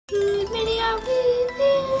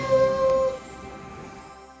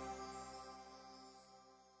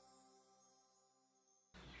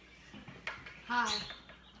Hi.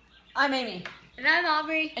 I'm Amy. And I'm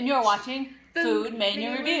Aubrey. And you're watching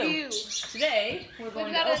FoodMania Review. Review. Today, we're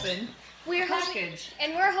going to open a package.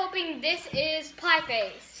 We're hoping this is pie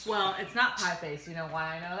face. Well, it's not pie face. You know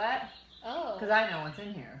why I know that? Oh. Because I know what's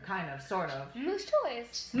in here. Kind of, sort of. Moose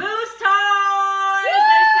toys. Moose toys! Woo!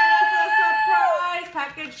 They sent us a surprise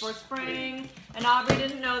package for spring. And Aubrey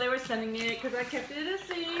didn't know they were sending it because I kept it a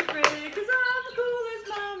secret. Because I'm the coolest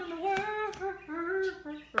mom in the world.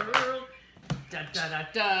 Da da da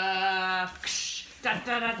da. Da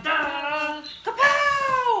da da da.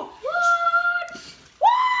 Kapow! What?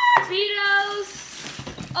 What?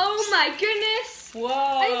 Speedos. Oh my goodness. Whoa.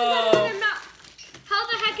 I even got another map. How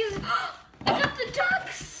the heck is... I got the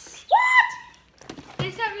ducks. What?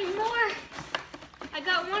 They sent me more. I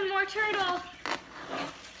got one more turtle.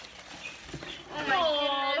 Oh my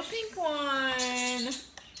The goodness. pink one.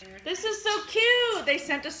 This is so cute. They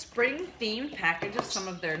sent a spring-themed package of some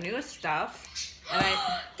of their newest stuff. And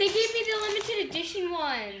They gave me the limited edition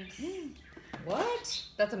ones. What?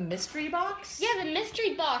 That's a mystery box? Yeah, the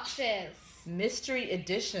mystery boxes. Mystery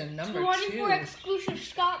edition number 2. 24 exclusive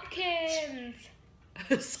Shopkins.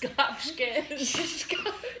 Skopkins.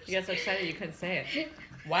 You got so excited you couldn't say it.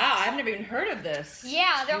 Wow, I've never even heard of this.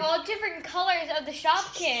 Yeah, they're all different colors of the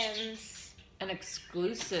Shopkins. An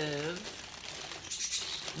exclusive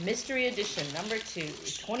mystery edition number 2.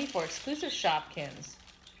 24 exclusive Shopkins.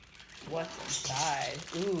 What's inside?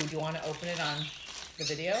 Ooh, do you want to open it on the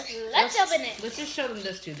video? Let's open it. Let's just show them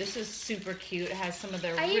this too. This is super cute. It has some of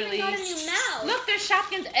their I really... even got a new mouse. Look, there's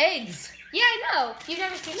Shopkins eggs. Yeah, I know. You've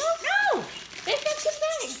never seen those? No! They've got some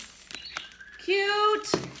eggs. Cute.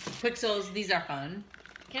 Qixels, these are fun.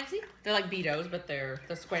 Can I see? They're like Betos, but they're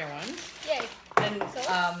the square ones. Yay. And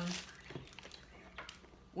So?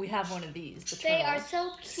 we have one of these. The They are turtles.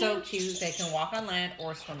 so cute. So cute. They can walk on land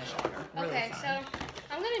or swim in water. Really Okay, fun. so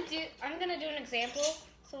I'm gonna do an example.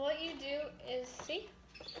 So what you do is see.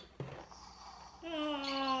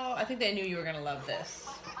 Oh, I think they knew you were gonna love this.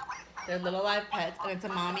 They're little live pets, and it's a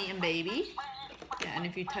mommy and baby. Yeah, and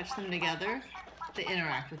if you touch them together, they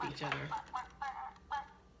interact with each other.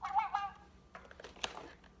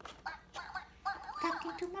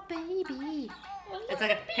 Talking to my baby. It's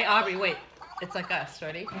like a, hey Aubrey, wait. It's like us,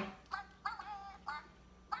 ready?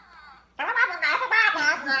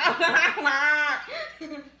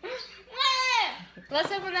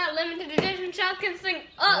 Let's open that limited edition Shopkins thing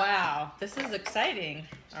up. Wow, this is exciting.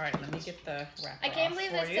 All right, let me get the wrapper I can't off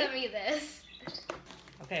believe for they you. sent me this.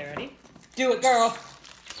 Okay, ready? Do it, girl.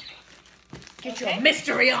 Get Okay. your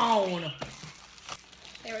mystery on.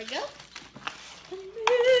 There we go. The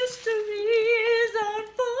mystery is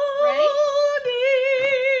unfolding. Ready?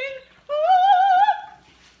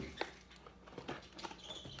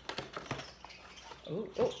 Oh,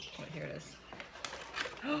 oh, here it is.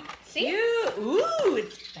 See? Cute. Ooh,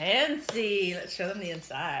 it's fancy. Let's show them the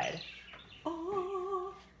inside.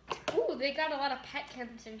 Oh. Ooh, they got a lot of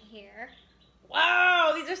petkins in here.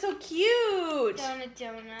 Wow, these are so cute.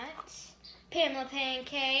 Donut. Pamela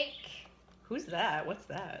pancake. Who's that? What's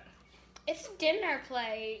that? It's a dinner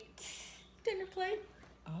plate. Dinner plate.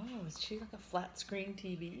 Oh, is she like a flat screen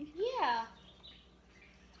TV? Yeah.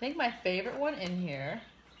 I think my favorite one in here,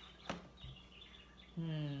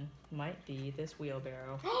 might be this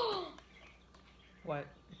wheelbarrow. What?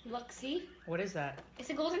 Look, see? What is that? It's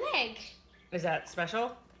a golden egg. Is that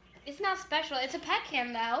special? It's not special. It's a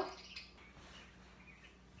petkin, though.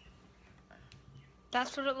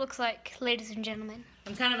 That's what it looks like, ladies and gentlemen.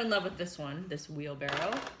 I'm kind of in love with this one, this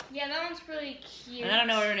wheelbarrow. Yeah, that one's really cute. And I don't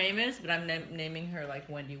know what her name is, but I'm naming her like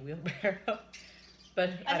Wendy Wheelbarrow. But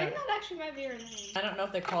I think that actually might be her name. I don't know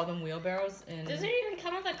if they call them wheelbarrows in. Does it even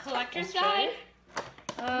come with a collector's Australia? guide?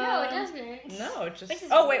 No, it doesn't. No, it just. This is-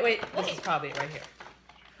 Oh wait, this wait. is probably it right here.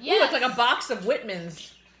 Yes. Ooh, it's like a box of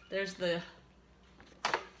Whitmans. There's the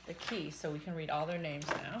key, so we can read all their names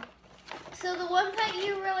now. So the one that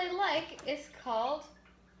you really like is called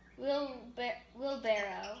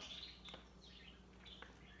Wheelbarrow.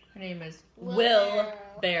 Her name is Wheelbarrow.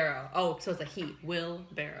 Wheelbarrow. Oh, so it's a he.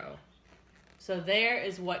 Wheelbarrow. So there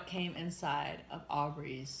is what came inside of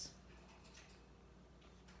Aubrey's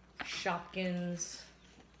Shopkins.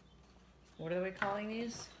 What are we calling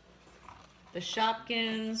these? The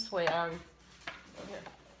Shopkins. Wait, over here.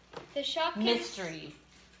 The Shopkins Mystery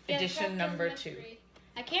edition Shopkins number Mystery.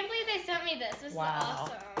 2. I can't believe they sent me this. This Wow. is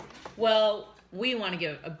awesome. Well, we want to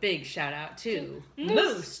give a big shout out to Moose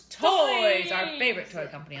Moose Toys, Toys. our favorite toy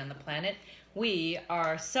company on the planet. We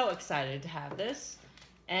are so excited to have this.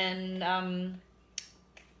 And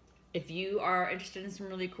If you are interested in some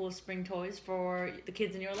really cool spring toys for the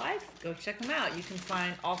kids in your life, go check them out. You can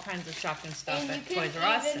find all kinds of Shopkins stuff And at you can Toys R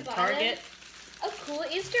Us even and buy Target. Oh, cool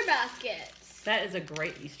Easter baskets. That is a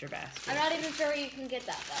great Easter basket. I'm not even sure where you can get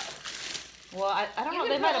that though. Well, I don't know. You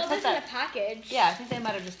They can might put have all put this in that. a package. Yeah, I think they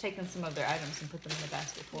might have just taken some of their items and put them in the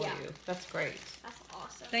basket for you. That's great. That's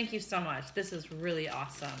awesome. Thank you so much. This is really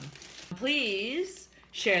awesome. Please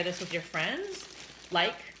share this with your friends.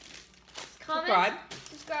 Like, subscribe,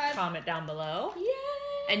 comment down below. Yay!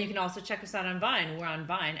 And you can also check us out on Vine. We're on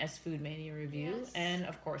Vine as FoodMania Review. Yes. And,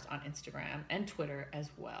 of course, on Instagram and Twitter as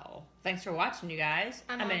well. Thanks for watching, you guys.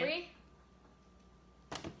 I'm Aubrey.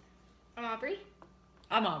 I'm Aubrey.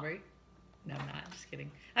 I'm Aubrey. No, I'm not. Just kidding.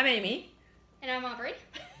 I'm Amy. And I'm Aubrey.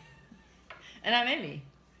 And I'm Amy.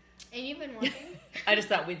 And you've been watching. I just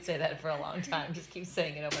thought we'd say that for a long time. Just keep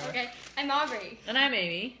saying it over and over. Okay. I'm Aubrey. And I'm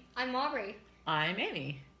Amy. I'm Aubrey. I'm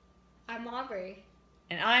Amy. I'm Aubrey.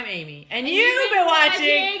 And I'm Amy. And you've been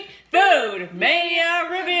watching FoodMania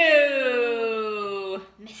Review.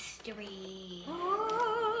 Mystery.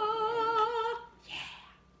 Oh,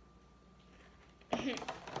 yeah.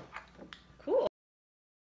 Cool.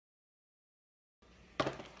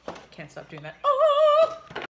 Can't stop doing that. Oh.